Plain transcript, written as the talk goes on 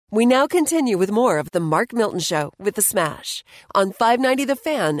We now continue with more of the Mark Milton Show with The Smash on 590 The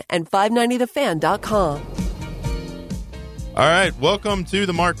Fan and 590thefan.com. All right, welcome to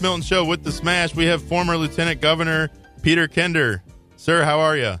the Mark Milton Show with The Smash. We have former Lieutenant Governor Peter Kender. Sir, how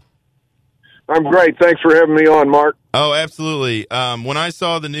are you? I'm great. Thanks for having me on, Mark. Oh, absolutely. When I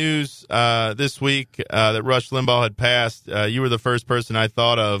saw the news this week that Rush Limbaugh had passed, you were the first person I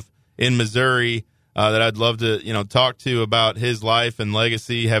thought of in Missouri that I'd love to, talk to about his life and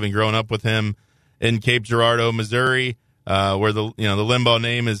legacy, having grown up with him in Cape Girardeau, Missouri, where the Limbaugh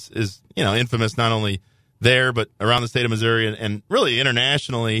name is infamous not only there but around the state of Missouri and really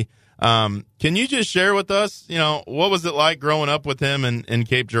internationally. Can you just share with us, what was it like growing up with him in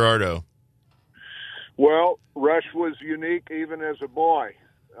Cape Girardeau? Well, Rush was unique even as a boy.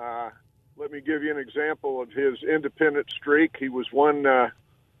 Let me give you an example of his independent streak. He was one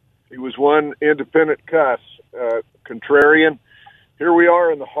independent cuss, contrarian. Here we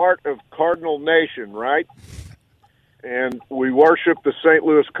are in the heart of Cardinal Nation, right? And we worship the St.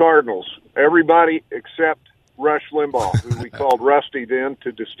 Louis Cardinals. Everybody except Rush Limbaugh, who we called Rusty then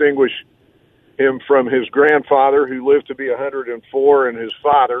to distinguish him from his grandfather, who lived to be 104, and his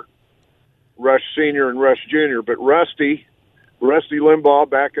father, Rush Sr. and Rush Jr. But Rusty Limbaugh,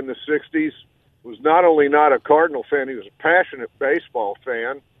 back in the 60s, was not only not a Cardinal fan, he was a passionate baseball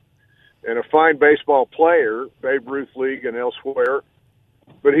fan and a fine baseball player, Babe Ruth League and elsewhere.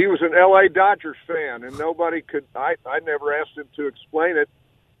 But he was an L.A. Dodgers fan, and nobody could – I never asked him to explain it.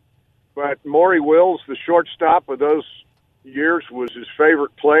 But Maury Wills, the shortstop of those years, was his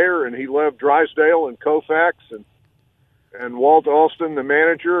favorite player, and he loved Drysdale and Koufax and Walt Alston, the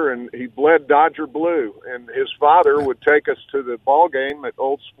manager, and he bled Dodger blue. And his father would take us to the ball game at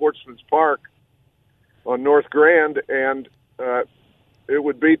Old Sportsman's Park on North Grand, and it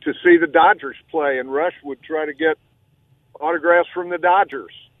would be to see the Dodgers play, and Rush would try to get autographs from the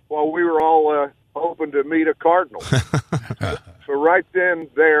Dodgers while we were all hoping to meet a Cardinal. So right then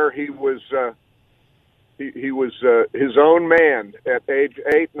there, he was his own man at age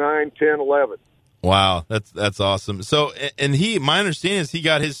 8, 9, 10, 11. Wow, that's awesome. So, and my understanding is he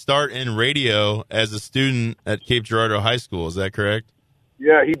got his start in radio as a student at Cape Girardeau High School. Is that correct?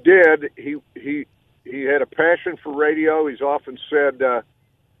 Yeah, he did. He had a passion for radio. He's often said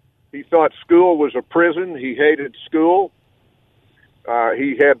he thought school was a prison. He hated school.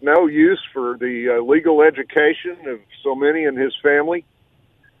 He had no use for the legal education of so many in his family,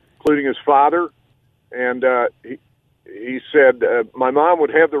 including his father. And he said, my mom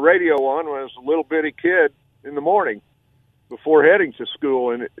would have the radio on when I was a little bitty kid in the morning before heading to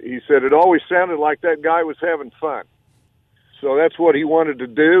school. And he said it always sounded like that guy was having fun. So that's what he wanted to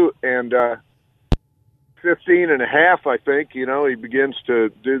do. And 15 and a half, I think, he begins to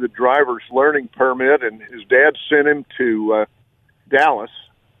do the driver's learning permit. And his dad sent him to Dallas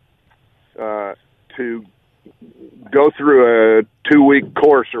to go through a 2-week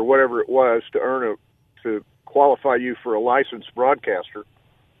course or whatever it was to qualify you for a licensed broadcaster.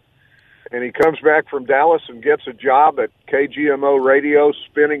 And he comes back from Dallas and gets a job at KGMO Radio,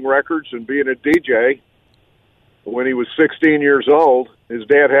 spinning records and being a DJ. When he was 16 years old, his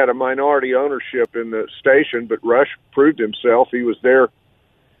dad had a minority ownership in the station, but Rush proved himself. He was there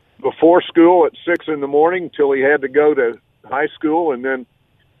before school at 6 in the morning till he had to go to high school, and then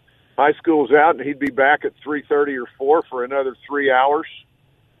high school's out, and he'd be back at 3:30 or 4 for another 3 hours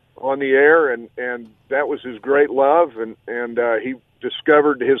on the air, and that was his great love, and he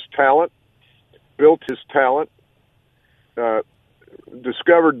discovered his talent, built his talent,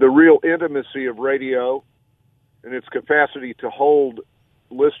 discovered the real intimacy of radio and its capacity to hold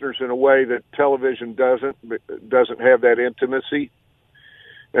listeners in a way that television doesn't have that intimacy.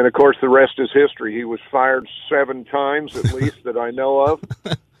 And, of course, the rest is history. He was fired 7 times, at least, that I know of,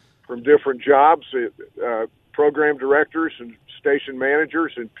 from different jobs, program directors and station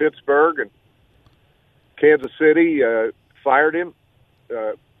managers in Pittsburgh and Kansas City fired him,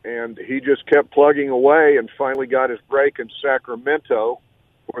 and he just kept plugging away and finally got his break in Sacramento,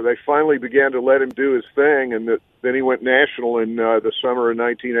 where they finally began to let him do his thing, and then he went national in the summer of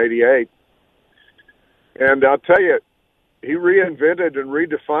 1988. And I'll tell you, he reinvented and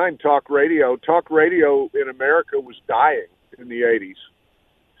redefined talk radio. Talk radio in America was dying in the 80s.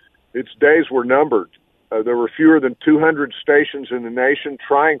 Its days were numbered. There were fewer than 200 stations in the nation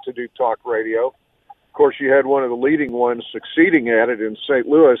trying to do talk radio. Of course, you had one of the leading ones succeeding at it in St.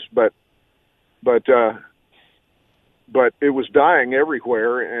 Louis, but it was dying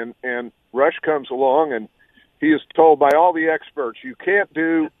everywhere. And Rush comes along, and he is told by all the experts, you can't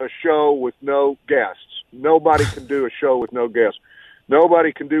do a show with no guests. Nobody can do a show with no guests.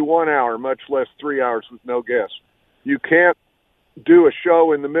 Nobody can do 1 hour, much less 3 hours with no guests. You can't do a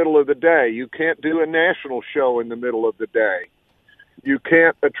show in the middle of the day. You can't do a national show in the middle of the day. You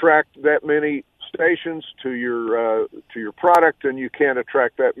can't attract that many stations to your product, and you can't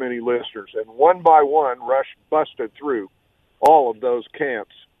attract that many listeners. And one by one, Rush busted through all of those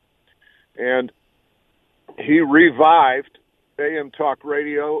camps, and he revived AM talk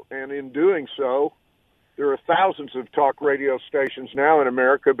radio. And in doing so, there are thousands of talk radio stations now in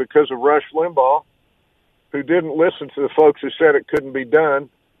America because of Rush Limbaugh, who didn't listen to the folks who said it couldn't be done.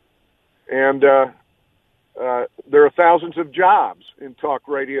 And there are thousands of jobs in talk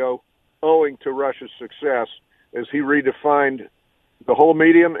radio owing to Rush's success as he redefined the whole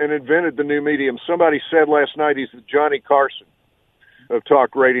medium and invented the new medium. Somebody said last night he's the Johnny Carson of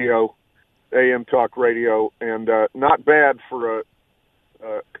talk radio, AM talk radio, and not bad for a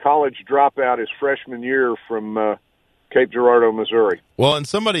college dropout his freshman year from Cape Girardeau, Missouri. Well, and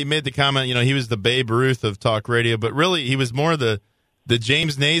somebody made the comment, he was the Babe Ruth of talk radio, but really he was more the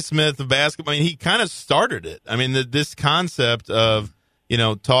James Naismith of basketball. I mean, he kind of started it. I mean, this concept of,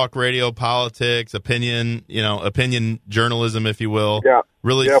 talk radio, politics, opinion journalism, if you will,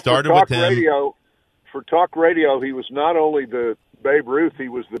 really started with him. For talk radio, he was not only the Babe Ruth, he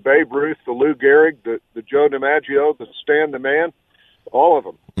was the Babe Ruth, the Lou Gehrig, the Joe DiMaggio, the Stan the Man, all of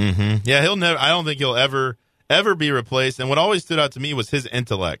them. Mm-hmm. Yeah, I don't think he'll ever be replaced. And what always stood out to me was his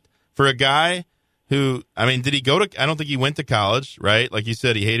intellect. For a guy who, did he go to, I don't think he went to college, right? Like you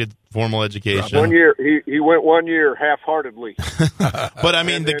said, he hated formal education. 1 year, he went 1 year half-heartedly. But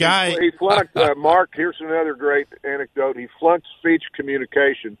the guy. He flunked, Mark, here's another great anecdote. He flunked speech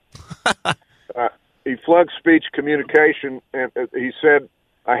communication. He flunked speech communication, and he said,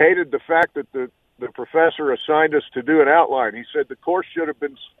 I hated the fact that the professor assigned us to do an outline. He said the course should have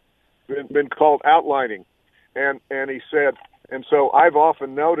been called outlining. And he said, and so I've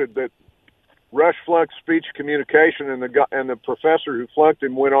often noted that Rush flunked speech communication, and the professor who flunked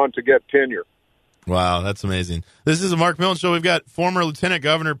him went on to get tenure. Wow, that's amazing. This is a Mark Milton Show. We've got former Lieutenant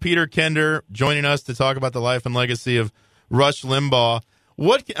Governor Peter Kender joining us to talk about the life and legacy of Rush Limbaugh.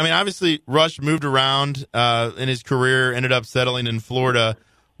 Obviously, Rush moved around in his career, ended up settling in Florida.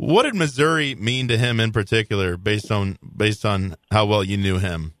 What did Missouri mean to him in particular, based on how well you knew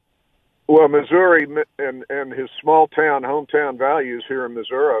him? Well, Missouri and his small town, hometown values here in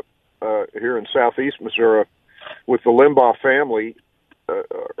Missouri, here in southeast Missouri, with the Limbaugh family,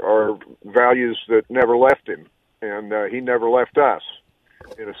 are values that never left him, and he never left us,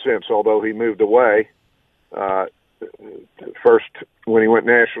 in a sense. Although he moved away, first when he went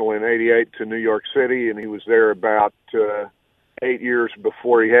national in '88 to New York City, and he was there about 8 years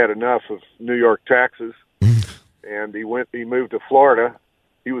before he had enough of New York taxes, and he moved to Florida.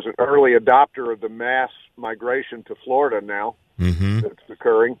 He was an early adopter of the mass migration to Florida now that's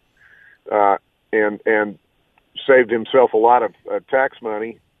occurring, and saved himself a lot of tax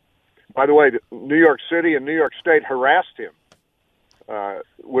money. By the way, New York City and New York State harassed him,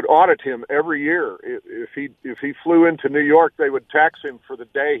 would audit him every year. If he flew into New York, they would tax him for the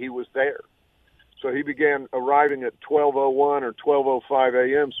day he was there. So he began arriving at 12:01 or 12:05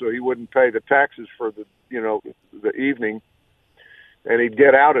 a.m. so he wouldn't pay the taxes for the evening, and he'd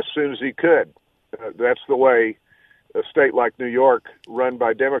get out as soon as he could. That's the way a state like New York, run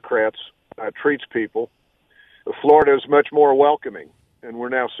by Democrats, treats people. Florida is much more welcoming, and we're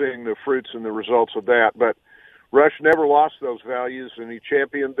now seeing the fruits and the results of that. But Rush never lost those values, and he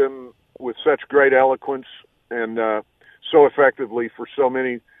championed them with such great eloquence and so effectively for so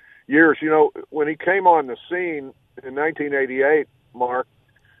many years. When he came on the scene in 1988, Mark,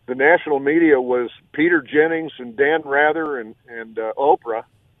 the national media was Peter Jennings and Dan Rather and Oprah,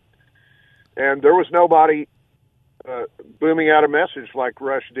 and there was nobody booming out a message like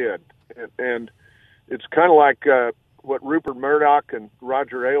Rush did. And it's kind of like what Rupert Murdoch and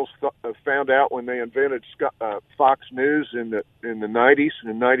Roger Ailes found out when they invented Fox News in the 90s.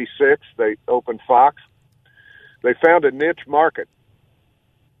 In '96, they opened Fox. They found a niche market.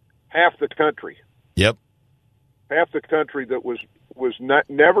 Half the country. Yep. Half the country that was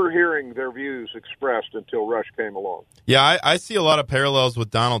never hearing their views expressed until Rush came along. Yeah, I see a lot of parallels with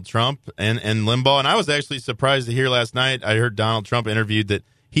Donald Trump and Limbaugh, and I was actually surprised to hear last night, I heard Donald Trump interviewed that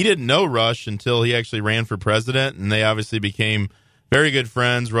he didn't know Rush until he actually ran for president, and they obviously became very good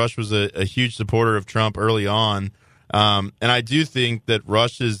friends. Rush was a huge supporter of Trump early on, and I do think that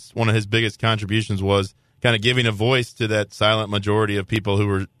Rush's one of his biggest contributions was kind of giving a voice to that silent majority of people who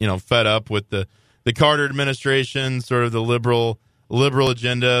were, fed up with the Carter administration, sort of the liberal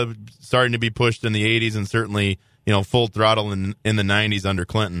agenda starting to be pushed in the 80s and certainly, full throttle in the 90s under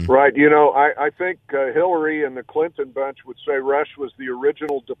Clinton. Right. I think Hillary and the Clinton bunch would say Rush was the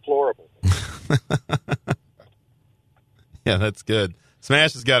original deplorable. Yeah, that's good.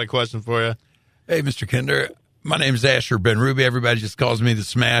 Smash has got a question for you. Hey, Mr. Kinder. My name's Asher Ben Ruby. Everybody just calls me the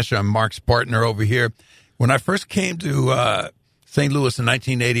Smash. I'm Mark's partner over here. When I first came to St. Louis in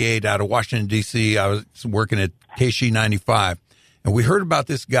 1988 out of Washington, D.C., I was working at KC 95, and we heard about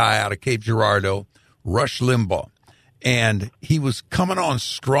this guy out of Cape Girardeau, Rush Limbaugh, and he was coming on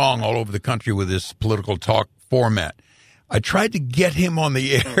strong all over the country with this political talk format. I tried to get him on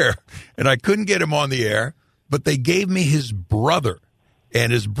the air, and I couldn't get him on the air, but they gave me his brother.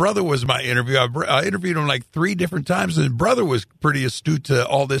 And his brother was my interview. I interviewed him like 3 different times, and his brother was pretty astute to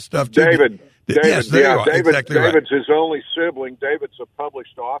all this stuff, too. David, yes, there you are. Exactly right. David's his only sibling. David's a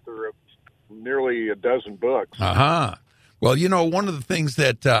published author of nearly a dozen books. Uh-huh. Well, you know, one of the things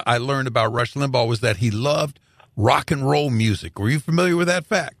that I learned about Rush Limbaugh was that he loved rock and roll music. Were you familiar with that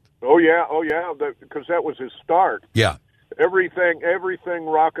fact? Oh, yeah, because that was his start. Yeah. Everything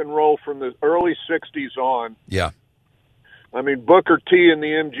rock and roll from the early 60s on. Yeah. I mean, Booker T and the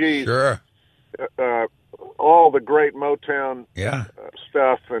MGs. Sure. All the great Motown Yeah.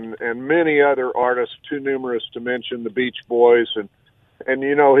 stuff and many other artists, too numerous to mention, the Beach Boys and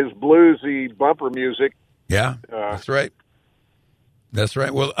you know, his bluesy bumper music. Yeah, that's right. That's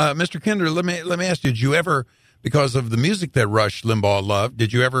right. Well, Mr. Kinder, let me ask you, did you ever, because of the music that Rush Limbaugh loved,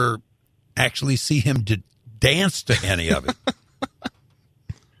 did you ever actually see him dance to any of it?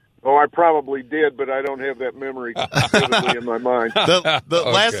 Oh, I probably did, but I don't have that memory vividly in my mind. The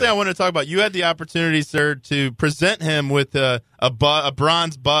last thing I want to talk about, you had the opportunity, sir, to present him with a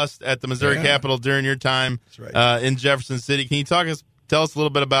bronze bust at the Missouri Capitol during your time in Jefferson City. Can you tell us a little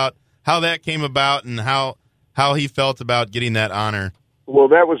bit about how that came about and how he felt about getting that honor? Well,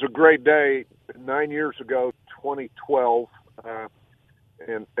 that was a great day 9 years ago, 2012,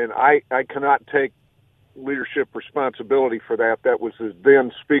 and I cannot take leadership responsibility for that. That was his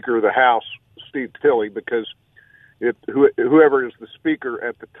then Speaker of the House, Steve Tilley, because whoever is the Speaker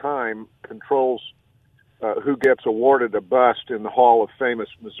at the time controls who gets awarded a bust in the Hall of Famous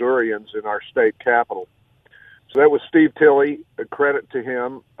Missourians in our state capitol. So that was Steve Tilley, a credit to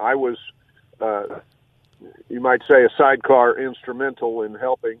him. I was, you might say, a sidecar instrumental in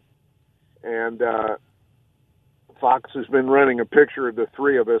helping. And Fox has been running a picture of the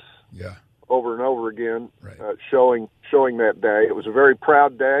 3 of us over and over again, showing that day. It was a very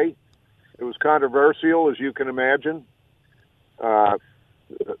proud day. It was controversial, as you can imagine. The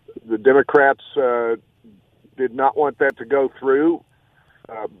Democrats did not want that to go through,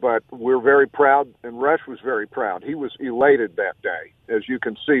 but we're very proud, and Rush was very proud. He was elated that day, as you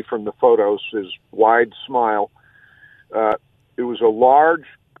can see from the photos, his wide smile. It was a large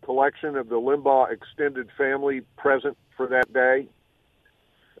collection of the Limbaugh extended family present for that day.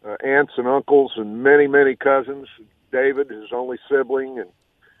 Aunts and uncles and many, many cousins. David, his only sibling, and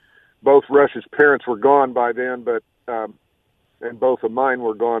both Rush's parents were gone by then, but and both of mine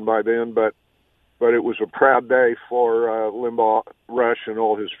were gone by then. But it was a proud day for Limbaugh, Rush, and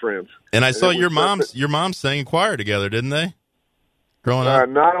all his friends. And I saw your moms sang in choir together, didn't they? Growing up.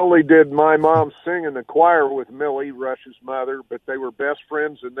 Not only did my mom sing in the choir with Millie, Rush's mother, but they were best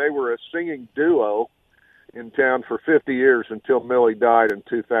friends, and they were a singing duo in town for 50 years until Millie died in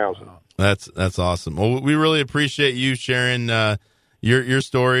 2000. Wow. That's awesome. Well, we really appreciate you sharing your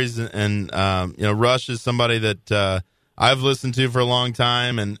stories, and you know, Rush is somebody that I've listened to for a long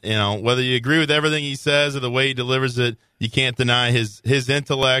time, and you know, whether you agree with everything he says or the way he delivers it, you can't deny his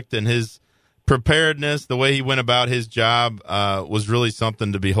intellect and his preparedness. The way he went about his job was really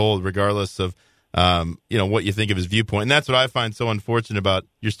something to behold, regardless of you know, what you think of his viewpoint. And that's what I find so unfortunate about,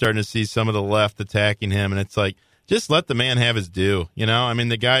 you're starting to see some of the left attacking him, and it's like, just let the man have his due. You know, I mean,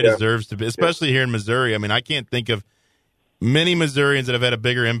 the guy deserves to be, especially here in Missouri. I mean, I can't think of many Missourians that have had a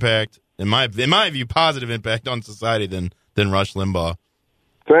bigger impact, in my view, positive impact on society than Rush Limbaugh.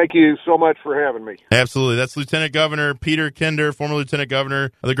 Thank you so much for having me. Absolutely. That's Lieutenant Governor Peter Kinder, former Lieutenant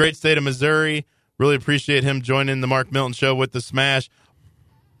Governor of the great state of Missouri. Really appreciate him joining the Mark Milton Show with the Smash.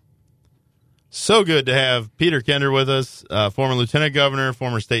 So good to have Peter Kinder with us, former lieutenant governor,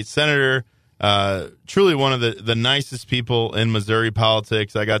 former state senator, truly one of the nicest people in Missouri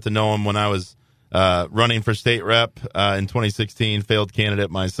politics. I got to know him when I was running for state rep in 2016, failed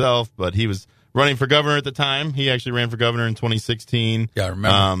candidate myself, but he was running for governor at the time. He actually ran for governor in 2016. Yeah, I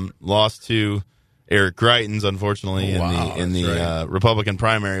remember. Lost to Eric Greitens, unfortunately, in the Republican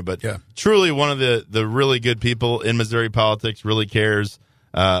primary. But truly one of the really good people in Missouri politics, really cares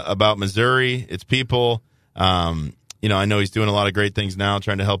about Missouri, its people. You know, I know he's doing a lot of great things now,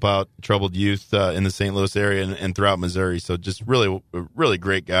 trying to help out troubled youth in the St. Louis area and throughout Missouri. So just really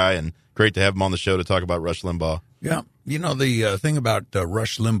great guy, and great to have him on the show to talk about Rush Limbaugh. Yeah. You know, the thing about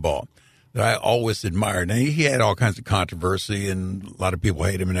Rush Limbaugh, that I always admired. And he had all kinds of controversy, and a lot of people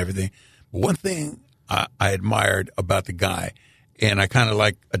hate him and everything. But one thing I admired about the guy, and I kind of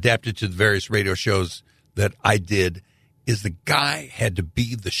like adapted to the various radio shows that I did, is the guy had to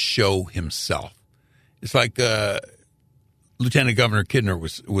be the show himself. It's like Lieutenant Governor Kidner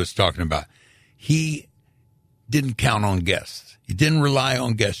was talking about. He didn't count on guests. He didn't rely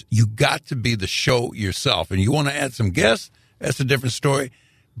on guests. You got to be the show yourself. And you want to add some guests, that's a different story.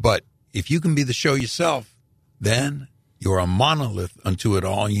 But if you can be the show yourself, then you're a monolith unto it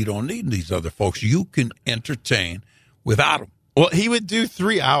all, and you don't need these other folks. You can entertain without them. Well, he would do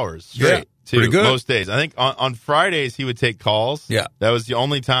 3 hours straight, pretty good. Most days. I think on Fridays he would take calls. Yeah. That was the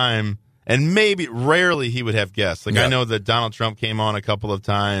only time, and rarely he would have guests. Like, I know that Donald Trump came on a couple of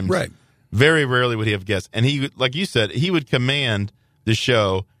times. Right. Very rarely would he have guests. And he, like you said, he would command the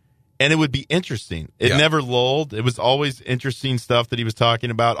show, and it would be interesting. It never lulled. It was always interesting stuff that he was talking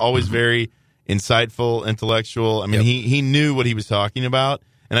about, always very insightful, intellectual. I mean, he knew what he was talking about,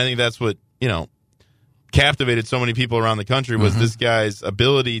 and I think that's what, captivated so many people around the country was this guy's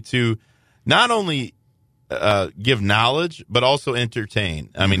ability to not only give knowledge, but also entertain.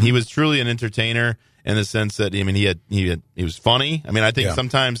 I mean, he was truly an entertainer in the sense that, I mean, he was funny. I mean, I think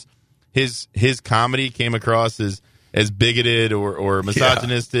sometimes his comedy came across as bigoted or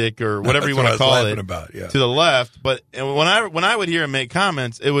misogynistic or whatever you want to call it to the left. But when I would hear him make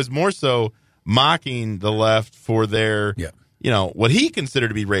comments, it was more so mocking the left for their, what he considered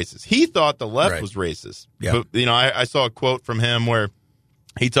to be racist. He thought the left was racist. Yeah. But, I saw a quote from him where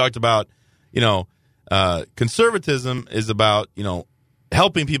he talked about, conservatism is about,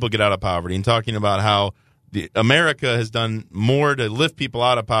 helping people get out of poverty, and talking about how America has done more to lift people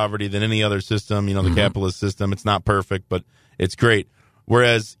out of poverty than any other system, the capitalist system. It's not perfect, but it's great.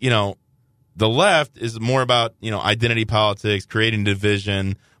 Whereas, the left is more about, identity politics, creating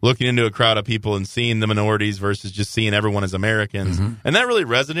division, looking into a crowd of people and seeing the minorities versus just seeing everyone as Americans. And that really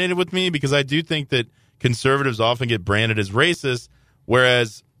resonated with me, because I do think that conservatives often get branded as racist,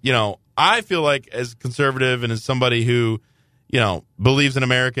 whereas, I feel like as conservative and as somebody who, believes in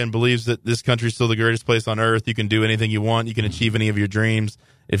America and believes that this country is still the greatest place on earth. You can do anything you want. You can achieve any of your dreams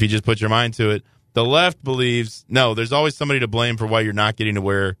if you just put your mind to it. The left believes, no, there's always somebody to blame for why you're not getting to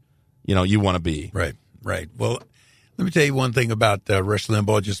where, you want to be. Right. Well, let me tell you one thing about Rush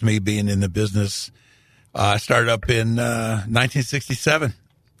Limbaugh, just me being in the business. I started up in 1967.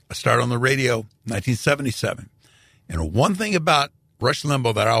 I started on the radio 1977. And one thing about Rush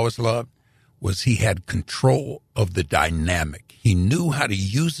Limbaugh that I always loved was he had control of the dynamic. He knew how to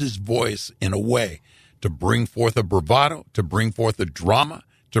use his voice in a way to bring forth a bravado, to bring forth a drama,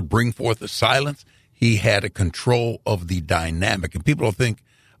 to bring forth a silence. He had a control of the dynamic. And people don't think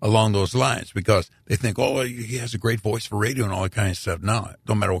along those lines, because they think, oh, he has a great voice for radio and all that kind of stuff. No, it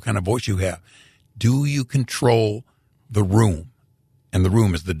don't matter what kind of voice you have. Do you control the room? And the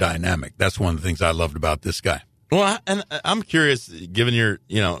room is the dynamic. That's one of the things I loved about this guy. Well, and I'm curious, given your,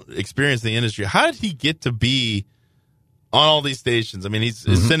 experience in the industry, how did he get to be on all these stations? I mean, he's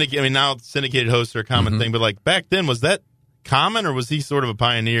syndicated. I mean, now syndicated hosts are a common thing, but like back then, was that common, or was he sort of a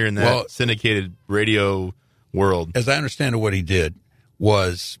pioneer in that syndicated radio world? As I understand it, what he did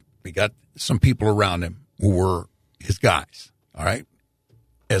was he got some people around him who were his guys. All right.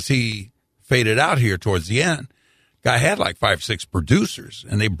 As he faded out here towards the end, guy had like 5, 6 producers,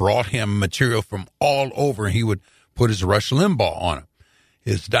 and they brought him material from all over, and he would put his Rush Limbaugh on him,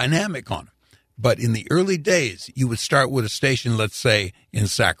 his dynamic on him. But in the early days, you would start with a station, let's say, in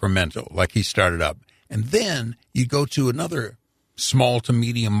Sacramento, like he started up. And then you go to another small to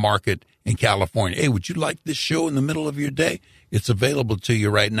medium market in California. Hey, would you like this show in the middle of your day? It's available to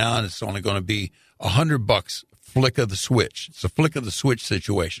you right now, and it's only going to be $100. Flick of the switch. It's a flick of the switch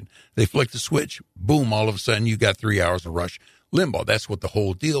situation. They flick the switch, boom, all of a sudden you got 3 hours of Rush Limbaugh. That's what the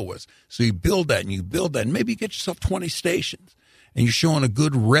whole deal was. So you build that, and maybe you get yourself 20 stations, and you're showing a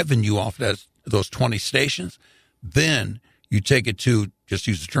good revenue off those 20 stations. Then you take it to, just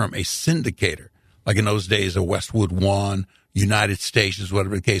use the term, a syndicator, like in those days, a Westwood One, United Stations,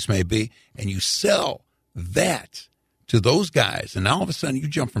 whatever the case may be, and you sell that to those guys, and now all of a sudden you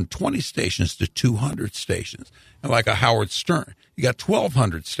jump from 20 stations to 200 stations. And like a Howard Stern, you got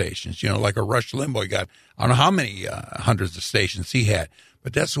 1,200 stations. Like a Rush Limbaugh, you got, I don't know how many hundreds of stations he had.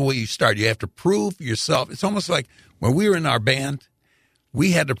 But that's the way you start. You have to prove yourself. It's almost like when we were in our band,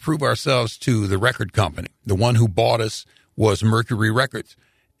 we had to prove ourselves to the record company. The one who bought us was Mercury Records.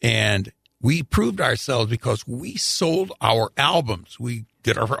 And we proved ourselves because we sold our albums. We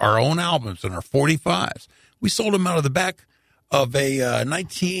did our own albums and our 45s. We sold them out of the back of a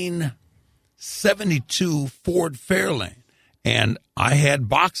 1972 Ford Fairlane. And I had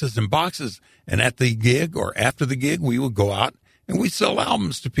boxes and boxes. And at the gig or after the gig, we would go out and we'd sell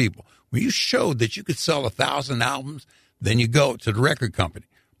albums to people. When you showed that you could sell 1,000 albums, then you go to the record company.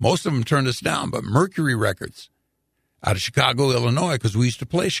 Most of them turned us down, but Mercury Records out of Chicago, Illinois, because we used to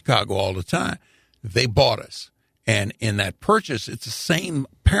play Chicago all the time, they bought us. And in that purchase, it's the same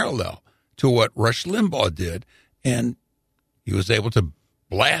parallel to what Rush Limbaugh did. And he was able to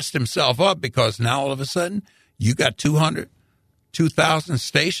blast himself up because now all of a sudden you got 2,000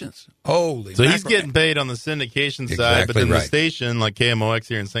 stations. Holy So mackerel. he's getting paid on the syndication side, Exactly but then right. the station, like KMOX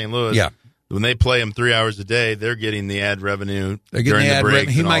here in St. Louis, Yeah. when they play him 3 hours a day, they're getting the ad revenue. They're getting during the ad breaks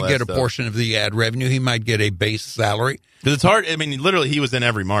revenue. He and all might that get a stuff. portion of the ad revenue. He might get a base salary. Because it's hard. I mean, literally, he was in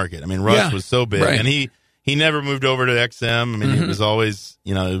every market. I mean, Rush Yeah, was so big, right. and he never moved over to XM. I mean, it was always,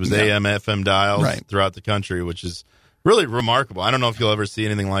 it was AM, FM dials Right. throughout the country, which is really remarkable. I don't know if you'll ever see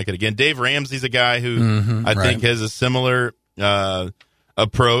anything like it again. Dave Ramsey's a guy who I think has a similar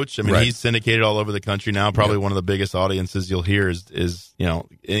approach. I mean, Right. he's syndicated all over the country now. Probably one of the biggest audiences you'll hear is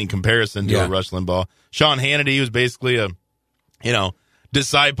in comparison to a Rush Limbaugh. Sean Hannity, who's basically a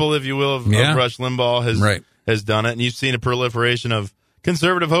disciple, if you will, of Rush Limbaugh, has done it. And you've seen a proliferation of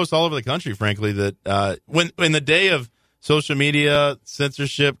conservative hosts all over the country, frankly, that when in the day of social media,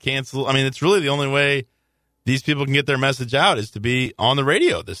 censorship, cancel, I mean, it's really the only way these people can get their message out is to be on the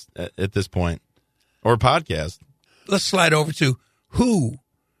radio at this point, or podcast. Let's slide over to who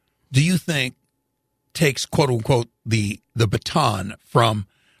do you think takes, quote unquote, the baton from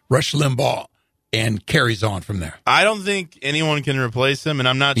Rush Limbaugh and carries on from there? I don't think anyone can replace him, and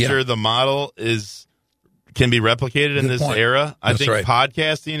I'm not sure the model can be replicated in this era. I think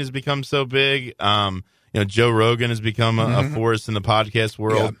podcasting has become so big. Joe Rogan has become a force in the podcast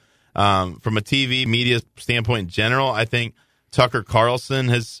world. From a TV media standpoint in general, I think Tucker Carlson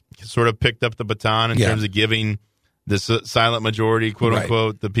has sort of picked up the baton in terms of giving the silent majority, quote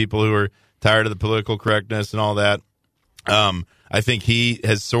unquote, the people who are tired of the political correctness and all that. I think he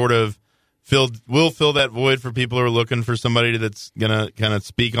has sort of will fill that void for people who are looking for somebody that's going to kind of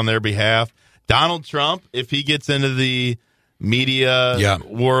speak on their behalf. Donald Trump, if he gets into the media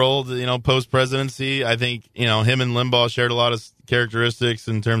world, post-presidency, I think, him and Limbaugh shared a lot of characteristics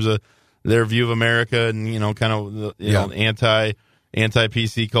in terms of their view of America and, kind of,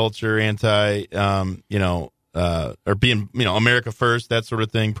 anti-PC culture, or being, America first, that sort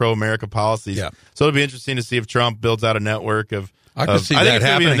of thing, pro-America policies. Yeah. So it'll be interesting to see if Trump builds out a network of. I can see I think that it's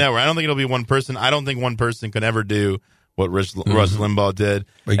going to be happening. a network. I don't think it'll be one person. I don't think one person can ever do what Rush Limbaugh did.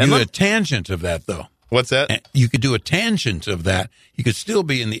 But you do a tangent of that, though. What's that? You could do a tangent of that. You could still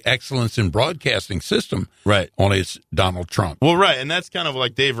be in the excellence in broadcasting system. Right. Only it's Donald Trump. Well, right. And that's kind of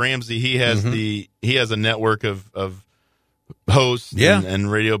like Dave Ramsey. He has he has a network of hosts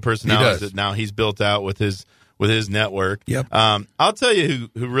and radio personalities that now he's built out with his network. Yep. I'll tell you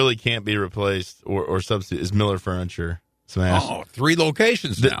who really can't be replaced or substitute is Miller Furniture. Smash. Oh, 3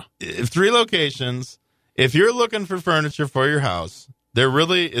 locations now. 3 locations. If you're looking for furniture for your house, there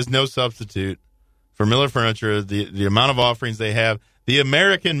really is no substitute for Miller Furniture. The amount of offerings they have, the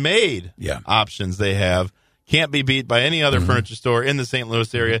American-made options they have, can't be beat by any other furniture store in the St.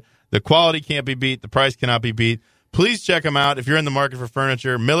 Louis area. The quality can't be beat. The price cannot be beat. Please check them out if you're in the market for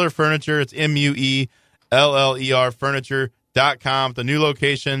furniture. Miller Furniture, it's MUELLER Furniture.com. The new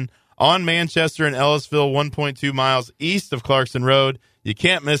location on Manchester and Ellisville, 1.2 miles east of Clarkson Road. You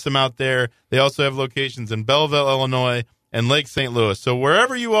can't miss them out there. They also have locations in Belleville, Illinois, and Lake St. Louis. So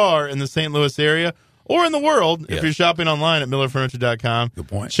wherever you are in the St. Louis area or in the world, if you're shopping online at MillerFurniture.com, good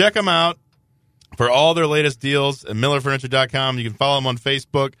point. Check them out for all their latest deals at MillerFurniture.com. You can follow them on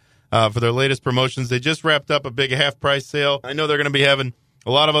Facebook for their latest promotions. They just wrapped up a big half-price sale. I know they're going to be having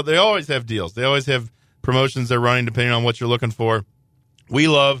a lot of – they always have deals. They always have promotions they're running depending on what you're looking for. We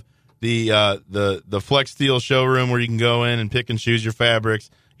love the Flex Steel showroom where you can go in and pick and choose your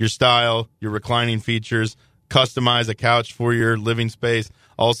fabrics, your style, your reclining features, customize a couch for your living space.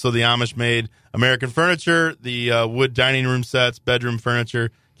 Also, the Amish-made American furniture, the wood dining room sets, bedroom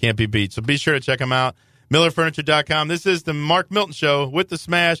furniture, can't be beat. So be sure to check them out. MillerFurniture.com. This is the Mark Milton Show with the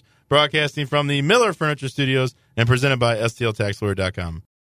Smash, broadcasting from the Miller Furniture Studios and presented by STLTaxLawyer.com.